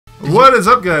What is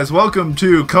up, guys? Welcome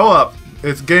to Co-op.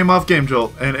 It's Game Off Game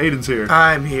Jolt, and Aden's here.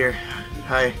 I'm here.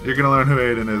 Hi. You're gonna learn who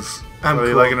Aden is, whether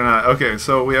you like it or not. Okay,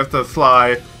 so we have to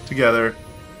fly together,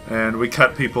 and we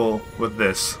cut people with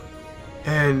this.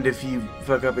 And if you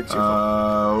fuck up, it's your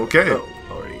fault. Okay. Oh,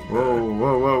 already. Whoa,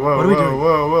 whoa, whoa, whoa, What are we whoa, doing?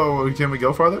 whoa. Can we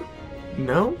go farther?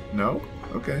 No? No?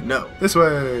 Okay. No. This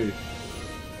way.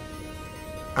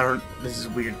 I don't. This is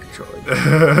weird controlling.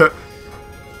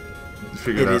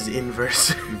 Figure It out. is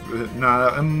inverse.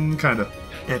 Nah, kinda.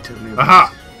 Yeah, it took me.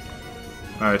 Aha!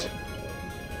 Alright.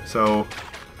 So.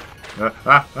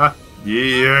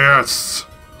 Yes!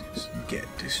 Get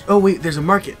this. Oh wait, there's a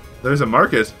market. There's a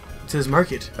market. It says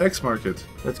market. X market.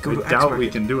 Let's go to I X doubt market. we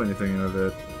can do anything with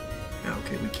it. Oh,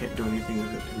 okay, we can't do anything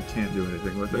with it. We can't do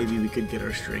anything with it. Maybe we could get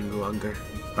our string longer.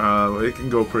 It can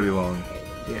go pretty long.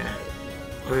 Yeah.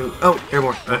 Oh,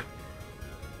 airborne.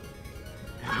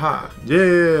 Aha.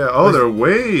 Yeah. Oh, they're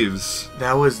waves.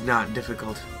 That was not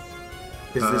difficult.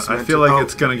 Is this I meant feel to... like oh,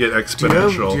 it's gonna get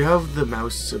exponential. Do you have the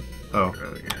mouse? Oh.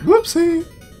 Whoopsie.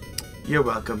 You're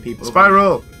welcome, people.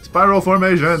 Spiral. Spiral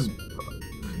formation.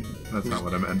 That's not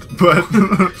what I meant, but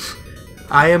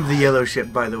I am the yellow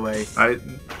ship, by the way.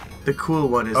 The cool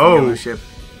one is the yellow ship.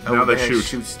 Now they and it shoot.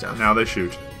 shoots stuff. Now they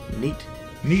shoot. Neat.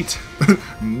 Neat.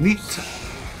 Neat.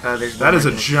 There's That is a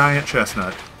one. giant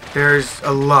chestnut. There's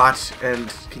a lot, and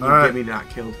can you get me not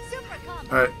killed?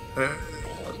 Alright.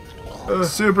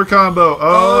 Super combo.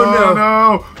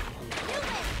 Oh,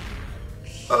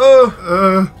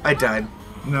 no. I died.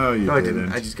 No, you No, I didn't.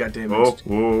 didn't. I just got damaged.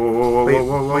 Oh, whoa, Wait,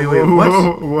 whoa,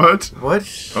 what? What?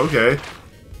 What? Okay.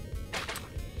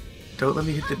 Don't let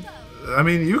me hit the... I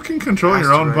mean, you can control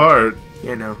your own Asteroid. part.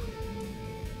 Yeah, no.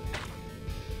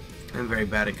 I'm very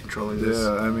bad at controlling this.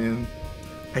 Yeah, I mean...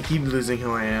 I keep losing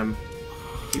who I am.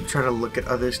 I keep trying to look at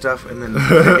other stuff and then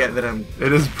forget that I'm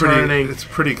It is pretty... turning. It's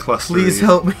pretty clustery. Please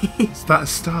help me.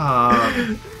 Stop.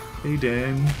 Hey,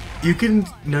 Dan. You can...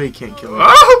 No, you can't kill me.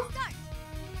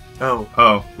 Oh!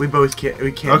 Oh. We both can't...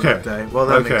 We can't Okay. die. Well,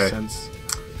 that Okay. makes sense.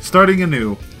 Starting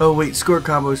anew. Oh, wait. Score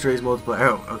combos raise multiplier.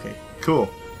 Oh, okay. Cool.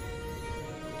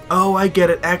 Oh, I get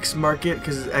it. X mark it,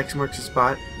 because X marks a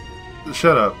spot.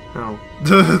 Shut up. Oh,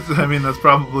 I mean, that's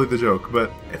probably the joke,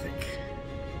 but... I think.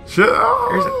 Shut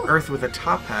There's an up. Earth with a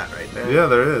top hat right there. Yeah,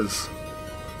 there is.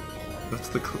 That's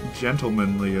the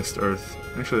gentlemanliest Earth.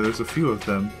 Actually, there's a few of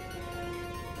them.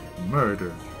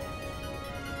 Murder.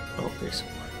 Oh, there's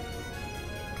more.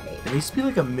 It needs to be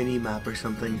like a mini map or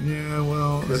something. Yeah,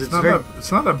 well, 'Cause it's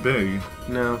it's not that big.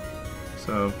 No,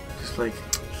 So, just like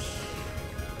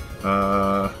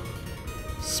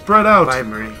spread out.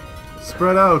 primary.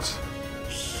 Spread out.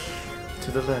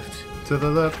 To the left. To the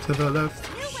left, to the left.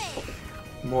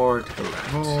 More to the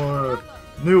left. More.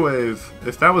 New wave.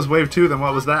 If that was wave 2, then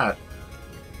what was that?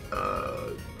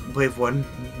 Wave 1.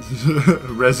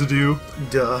 Residue.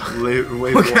 Duh. Wave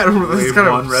Okay, I don't know. This is wave kind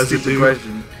 1 of a stupid residue.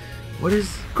 question. What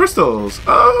is... Crystals.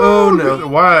 Oh, no.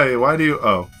 Why? Why do you...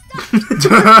 Oh.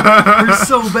 We're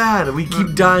so bad. We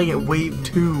keep dying at wave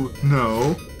 2.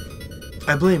 No.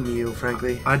 I blame you,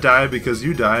 frankly. I die because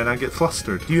you die and I get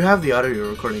flustered. You have the audio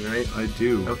recording, right? I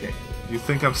do. Okay. You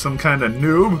think I'm some kind of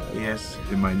noob? Yes.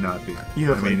 It might not be. You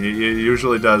have I mean, it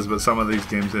usually does, but some of these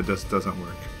games it just doesn't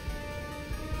work.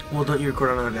 Well, don't you record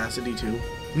on Audacity too?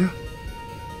 Yeah.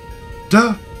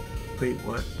 Duh! Wait,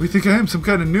 what? We think I am some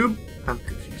kind of noob? I'm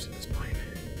confused at this point.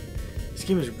 This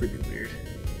game is really weird.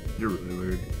 You're really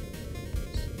weird.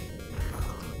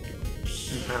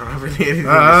 I don't have anything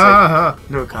to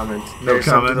say. No comment. No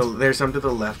comment. There's some to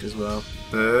the left as well.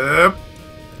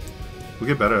 We'll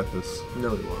get better at this.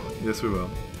 No, we won't. Yes, we will.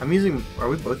 I'm using... Are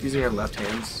we both using our left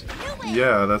hands?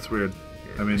 Yeah, that's weird.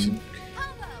 I mean...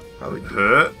 Probably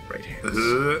do right hands.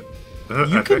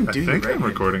 I think I'm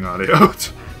recording audio.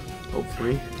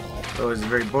 Hopefully. Oh, it's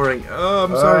very boring. Oh,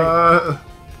 I'm sorry.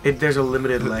 There's a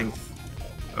limited length.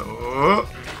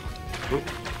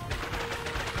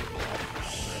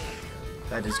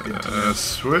 That is good to know.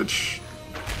 Switch.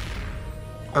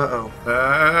 Uh-oh.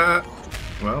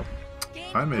 Well,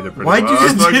 I made it pretty Why'd well.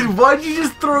 Why'd you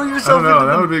just throw I yourself don't know, into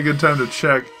that the... would be a good time to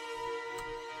check.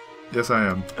 Yes, I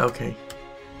am. Okay.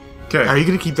 Okay. Are you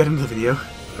gonna keep that in the video?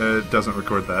 It doesn't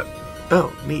record that.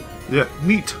 Oh, neat. Yeah,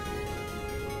 neat.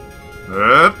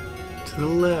 To the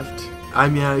left.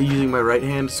 I'm using my right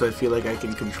hand, so I feel like I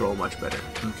can control much better.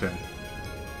 Okay.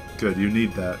 Good, you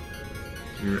need that.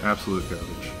 You're absolute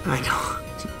garbage. I know.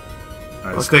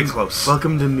 Alright, stay close.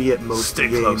 Welcome to me at most Stay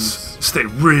games. close. Stay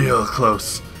real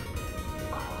close.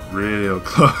 Real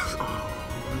close.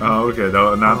 Oh, okay.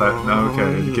 No, not that. No,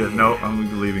 okay. Yeah. No,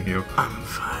 I'm leaving you. I'm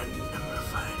fine. I'm gonna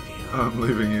find you. I'm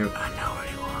leaving you. I know where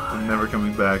you are. I'm never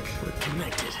coming back. We're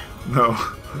connected. No.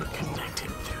 We're connected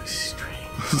through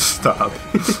strings. Stop.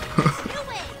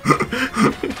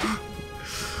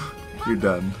 You're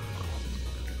done.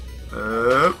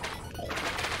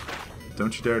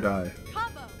 Don't you dare die.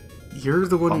 You're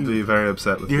the one I'll be very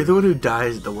upset with you. You're the one who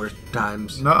dies at the worst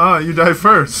times. Nuh-uh, you die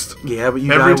first. Yeah, but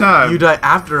you Every time. You die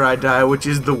after I die, which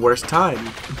is the worst time.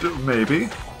 Maybe.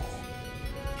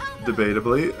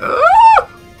 Debatably.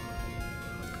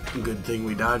 Good thing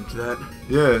we dodged that.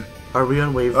 Yeah. Are we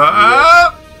on wave 3?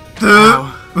 Wow.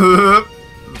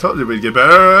 Told you we'd get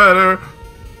better.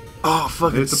 Oh,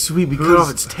 fuck, it's sweet. We cut off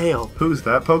its tail. Who's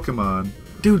that Pokemon?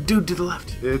 Dude, to the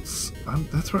left. That's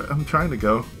where I'm trying to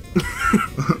go.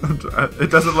 It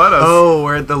doesn't let us. Oh,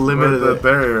 we're at the limit of the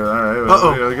barrier. Alright.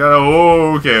 Uh-oh. We gotta,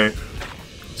 okay.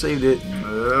 Saved it.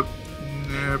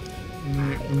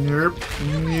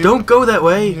 Don't go that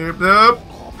way. You're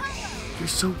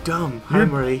so dumb. Hi,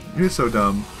 Murray. You're so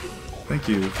dumb. Thank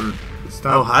you for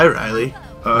stop. Oh, hi, Riley.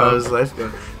 How's life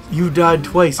going? You died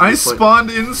twice. I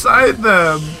spawned inside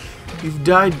them. You've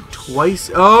died twice.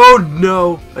 Oh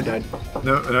no! I died.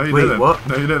 No, you Wait, didn't. what?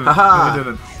 No, you didn't. Haha. No, you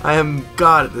didn't. I am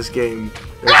God at this game.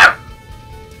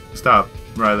 Stop,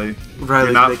 Riley. Riley's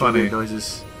You're not making funny. weird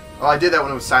noises. Oh, I did that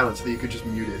when it was silent, so that you could just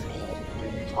mute it.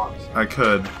 When you talked. I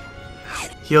could.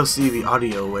 He'll see the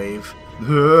audio wave.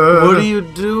 What are you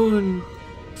doing?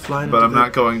 Flying But into I'm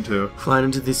not going to. Flying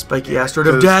into the spiky asteroid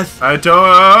of death. I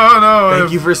don't know.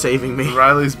 Thank you for saving me.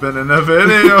 Riley's been in a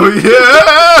video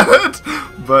yet,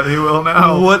 but he will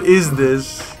now. What is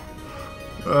this?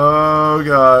 Oh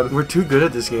god. We're too good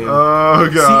at this game. Oh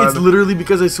god. See, it's literally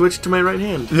because I switched to my right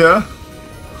hand. Yeah.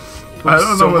 I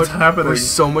don't know what's happening. We're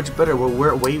so much better.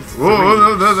 We're at wave 3.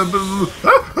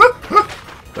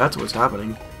 That's what's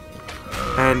happening.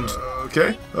 And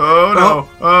okay. Oh no.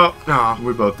 Oh. no,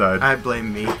 We both died. I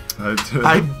blame me. I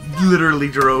I literally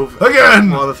drove again.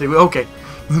 While the thing. Okay.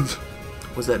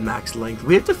 Was that max length?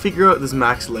 We have to figure out this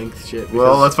max length shit.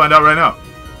 Well, let's find out right now.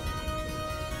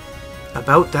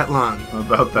 About that long.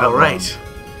 About that. All right.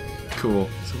 Cool.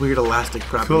 It's a weird elastic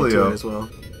property to it as well.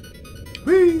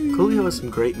 Whee! Coolio has some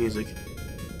great music.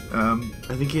 I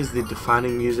I think he's the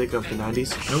defining music of the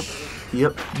 90s. Nope.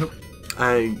 Yep. Nope.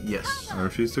 Yes. I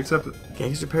refuse to accept it.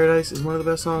 Gangster Paradise is one of the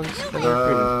best songs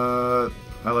ever.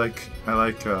 I like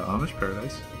Amish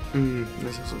Paradise.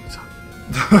 That's also a good song.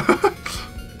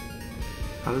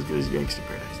 Not as good as Gangster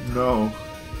Paradise. No.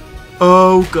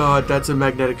 Oh god, that's a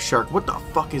magnetic shark. What the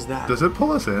fuck is that? Does it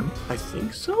pull us in? I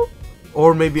think so.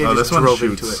 Or maybe I just this one drove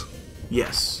shoots. into it.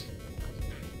 Yes.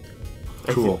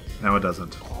 Cool. Now it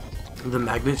doesn't. The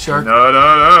magnet shark? No.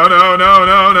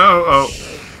 Oh.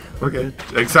 Okay.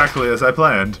 Exactly as I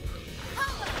planned.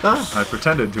 Ah. I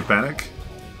pretended to panic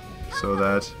so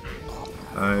that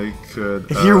I could.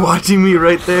 If you're watching me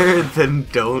right there, then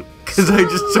don't. Because I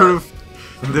just sort of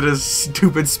did a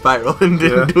stupid spiral and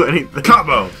didn't do anything.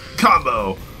 Combo!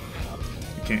 You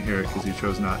can't hear it because you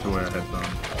chose not to wear a headphone.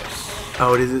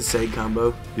 Oh, does it say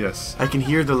combo? Yes. I can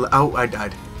hear the... Oh, I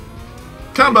died.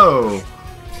 Combo!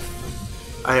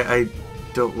 I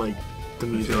don't like the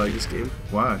music of this game.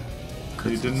 Why?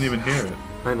 You didn't even hear it.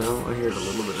 I know, I heard a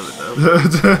little bit of it though.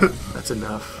 That's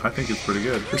enough. I think it's pretty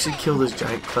good. We should kill this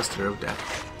giant cluster of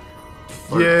death.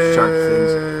 Or Yay! shark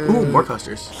things. Ooh, more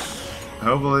clusters.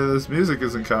 Hopefully this music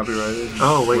isn't copyrighted.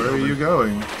 Oh, wait. Where are you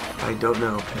going? I don't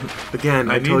know. Again,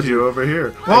 I told need you over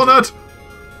here. Walnut!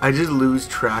 I just lose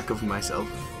track of myself.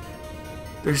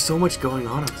 There's so much going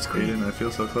on the screen. Aiden, I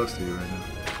feel so close to you right now.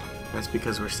 That's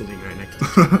because we're sitting right next to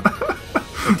each other.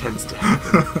 It tends to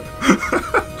happen.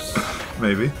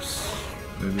 Maybe.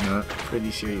 Maybe not. Pretty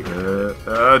sure you're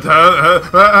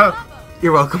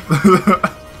You're welcome.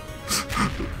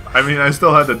 I mean, I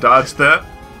still had to dodge that.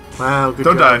 Wow, good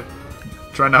Don't job. die.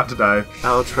 Try not to die.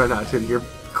 I'll try not to. Your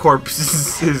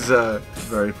corpse is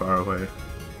very far away.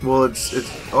 Well, it's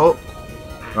oh.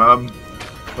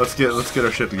 Let's get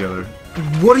our shit together.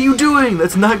 What are you doing?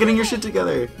 That's not getting your shit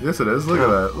together. Yes, it is. Look at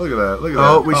that. Look at that. Look at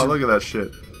Oh, that. Look at that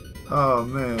shit. Oh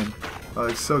man, oh,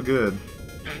 it's so good.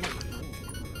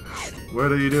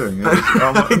 What are you doing? What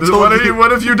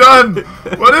have you done?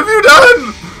 What have you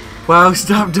done? Wow,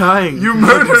 stop dying. You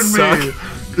murdered me.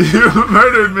 You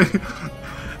murdered me.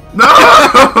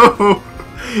 No!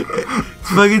 It's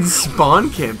fucking spawn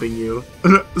camping you.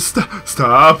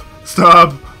 Stop.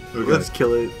 Okay. Let's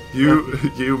kill it.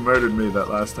 You murdered me that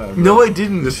last time. No, I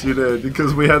didn't. Yes, you did.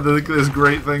 Because we had this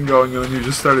great thing going and then you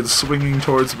just started swinging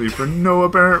towards me for no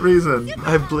apparent reason.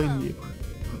 I blame you.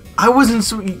 I wasn't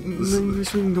swinging. You were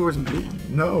swinging towards me.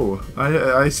 No,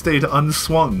 I stayed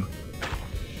unswung.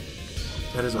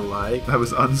 That is a lie. I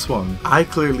was unswung. I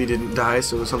clearly didn't die,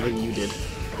 so it was something you did.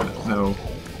 No.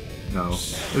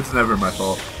 It's never my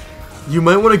fault. You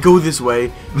might want to go this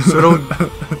way, so I don't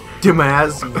get my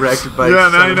ass wrecked by. Yeah,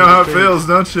 now you know how it feels,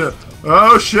 don't you?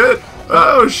 Oh shit!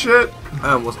 Oh shit!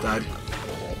 I almost died.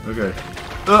 Okay.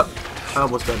 I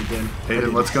almost died again.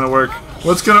 Aiden, what's gonna work?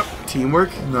 What's gonna...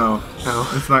 Teamwork? No. No.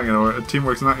 It's not gonna work.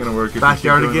 Teamwork's not gonna work if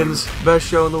Backyardigans, best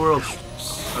show in the world.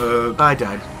 I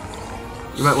died.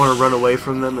 You might want to run away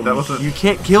from them, and you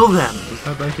can't kill them. Was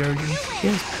that Backyardigans?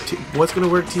 Yes. What's gonna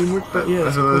work? Teamwork? But yeah.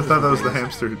 I thought that was the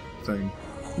hamster thing.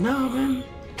 No, man.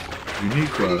 Unique.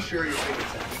 Pretty sure you're thinking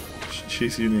something.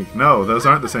 She's unique. No, those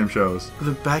aren't the same shows.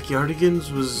 The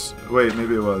Backyardigans was. Wait,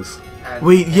 maybe it was.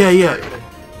 Wait, yeah.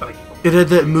 It had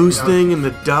that moose thing and the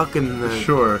duck and the.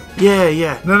 Sure.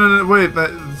 Yeah. No, wait,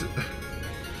 that...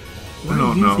 What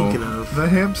are you thinking of? The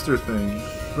hamster thing.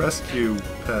 Rescue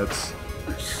pets.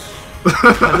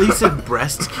 I thought you said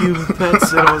breast cube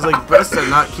pets, and I was like, breasts are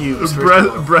not cubes.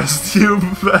 Breast cube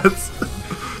pets.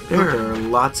 There are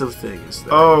lots of things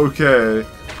that okay,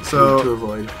 so... need to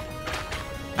avoid.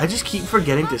 I just keep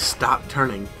forgetting to stop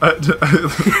turning. That's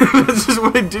just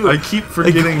what I do. I keep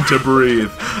forgetting to breathe.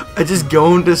 I just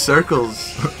go into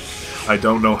circles. I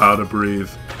don't know how to breathe.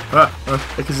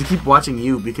 Because I keep watching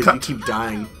you because you keep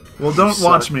dying. Well, don't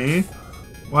watch me.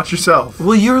 Watch yourself.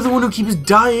 Well, you're the one who keeps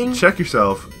dying. Check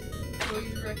yourself.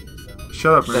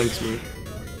 Shut up, Marie. Thanks, me.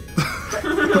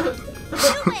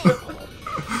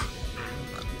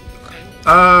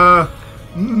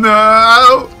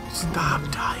 No! Stop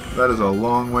dying. That is a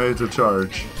long way to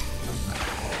charge.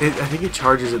 I think it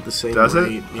charges at the same Does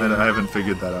rate. it? Yeah. I haven't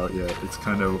figured that out yet. It's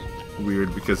kind of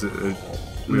weird because we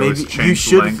Maybe always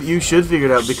change length. you should figure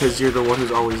it out because you're the one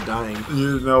who's always dying.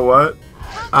 You know what?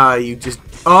 You just...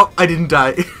 Oh, I didn't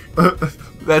die.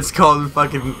 That's called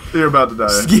fucking... You're about to die.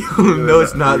 Skill. No,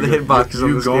 it's not. The hitboxes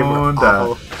on this game are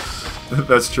awful.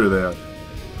 That's true, they are.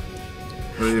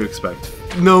 What do you expect?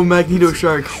 No, Magneto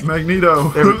Shark. Magneto.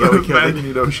 There we go, we killed it.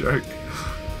 Magneto Shark.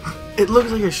 It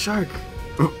looks like a shark.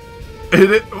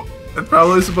 It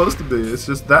probably supposed to be. It's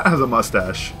just that has a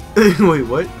mustache. Wait,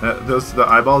 what? The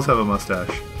eyeballs have a mustache.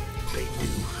 They do.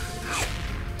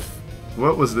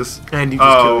 What was this? And you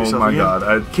just killed yourself my again?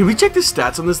 god. Can we check the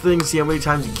stats on this thing and see how many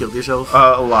times you killed yourself?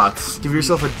 Lots. Give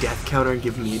yourself a death counter and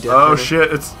give me a death Oh counter.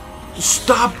 shit, it's...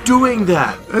 Stop doing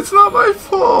that! It's not my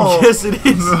fault! Yes, it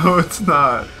is! No, it's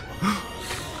not.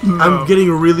 No. I'm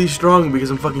getting really strong because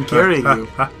I'm fucking carrying you.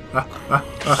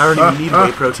 I don't even need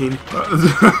whey protein.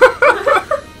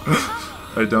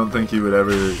 I don't think you would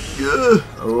ever...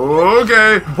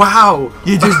 Okay! Wow!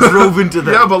 You just drove into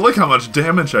that. Yeah, but look how much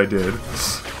damage I did.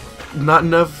 Not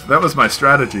enough. That was my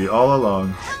strategy all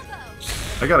along.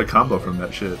 I got a combo from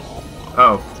that shit.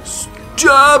 Oh.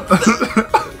 Jump!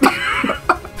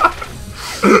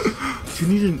 You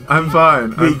need an... I'm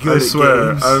fine. I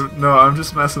swear. Games. No, I'm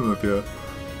just messing with you.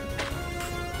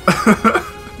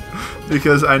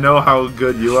 Because I know how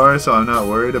good you are, so I'm not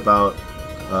worried about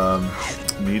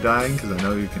me dying, because I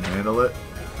know you can handle it.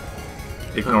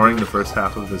 Ignoring the first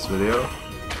half of this video,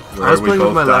 where I was we playing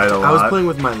both with my died left. a lot. I was playing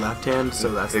with my left hand,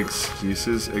 so that's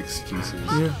excuses.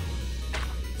 Yeah.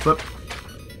 Flip.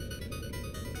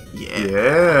 Yeah.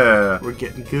 Yeah. We're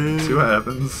getting good. See what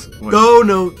happens. When... Oh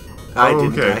no! I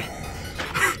didn't die.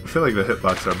 I feel like the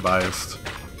hitbox are biased.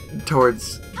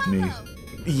 Towards Me.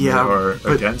 yeah, Or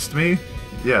but against me?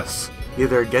 Yes. yeah,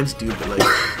 they're against you, but like,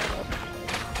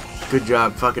 good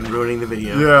job, fucking ruining the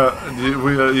video. Yeah,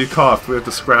 you coughed. We have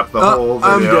to scrap the whole video.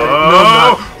 I'm dead.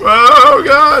 Oh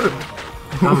God!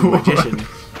 I'm a magician.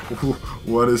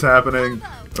 What is happening?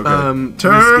 Okay. This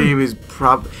Turn. game is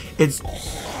it's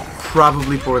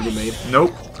probably poorly made.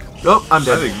 Nope. Oh, I'm I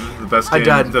dead. think the best game. I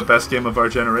died. The best game of our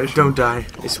generation. Don't die.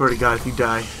 I swear to God, if you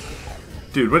die.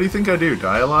 Dude, what do you think I do?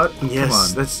 Die a lot? Yes, Come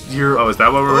on. that's your... Oh, is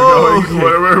that where we're going? Okay.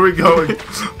 Where are we going?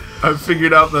 I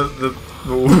figured out the...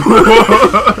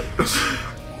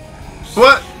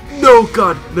 What? No,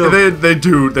 God, no. They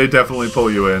do. They definitely pull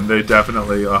you in. They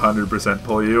definitely 100%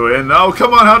 pull you in. Oh,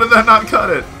 come on. How did that not cut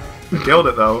it? I killed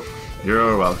it, though.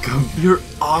 You're welcome. You're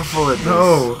awful at this.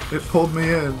 No, it pulled me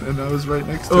in, and I was right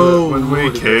next to Oh, it when we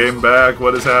Lord, came back.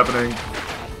 What is happening?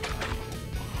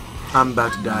 I'm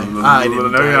about to die. I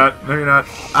didn't No, die. you're not. No, you're not.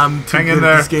 I'm too Hang good in at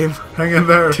there. this game. Hang in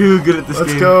there. Too good at this game.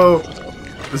 Let's go.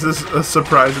 This is a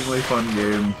surprisingly fun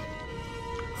game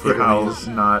for It really how is.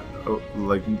 not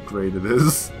like great it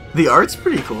is. The art's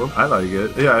pretty cool. I like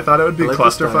it. Yeah, I thought it would be I like the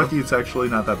clusterfucky. It's actually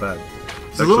not that bad.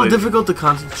 It's a little difficult to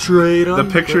concentrate on.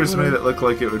 The pictures but made it look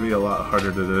like it would be a lot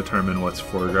harder to determine what's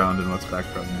foreground and what's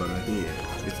background, but Yeah.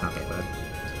 it's not that bad.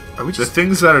 Are we The just...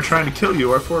 things that are trying to kill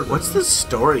you are foreground. What's the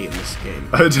story in this game?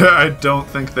 I don't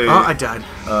think they Oh, I died.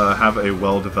 have a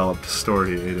well-developed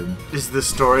story, Aiden. Is the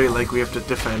story like we have to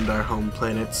defend our home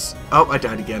planets? Oh, I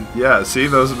died again. Yeah, see,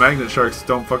 those magnet sharks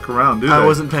don't fuck around, do they? I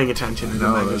wasn't paying attention to the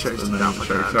No, magnet that's sharks. the did not magnet fuck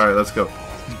sharks. around. Alright, let's go.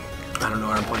 I don't know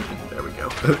where I'm pointing. There we go.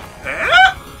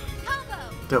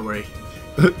 Don't worry.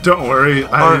 Don't worry,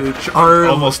 I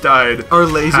almost died. Our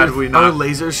laser, Had we not. our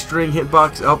laser string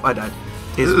hitbox. Oh, I died.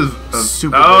 This is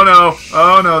super. Oh big. no!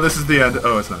 Oh no! This is the end.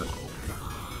 Oh, it's not.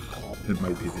 It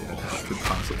might be the end. It could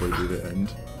possibly be the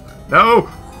end. No!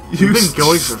 We've been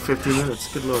going for 15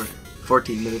 minutes. Good lord.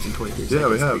 14 mintes and 23 seconds. Yeah,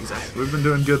 we to be have. exact. We've been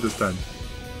doing good this time.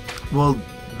 Well,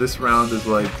 This round is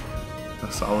like a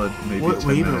solid maybe what 10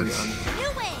 wave are we minutes.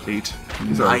 on? 8.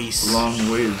 These Nice. are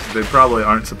long waves. They probably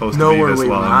aren't supposed No, to be we're this wave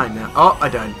long. 9 now. Oh, I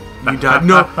died. You died.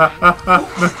 No,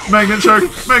 Magnet shark!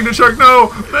 Magnet shark!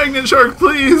 No! Magnet shark!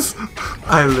 Please!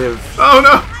 I live. Oh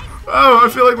no! Oh, I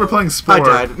feel like we're playing Spore.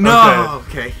 I died. No.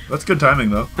 Okay. That's good timing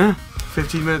though.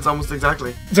 15 minutes almost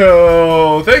exactly.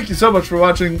 So, thank you so much for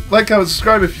watching. Like, comment,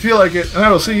 subscribe if you feel like it, and I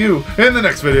will see you in the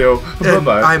next video. Bye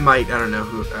bye. I don't know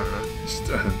who. I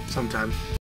don't know. Sometime.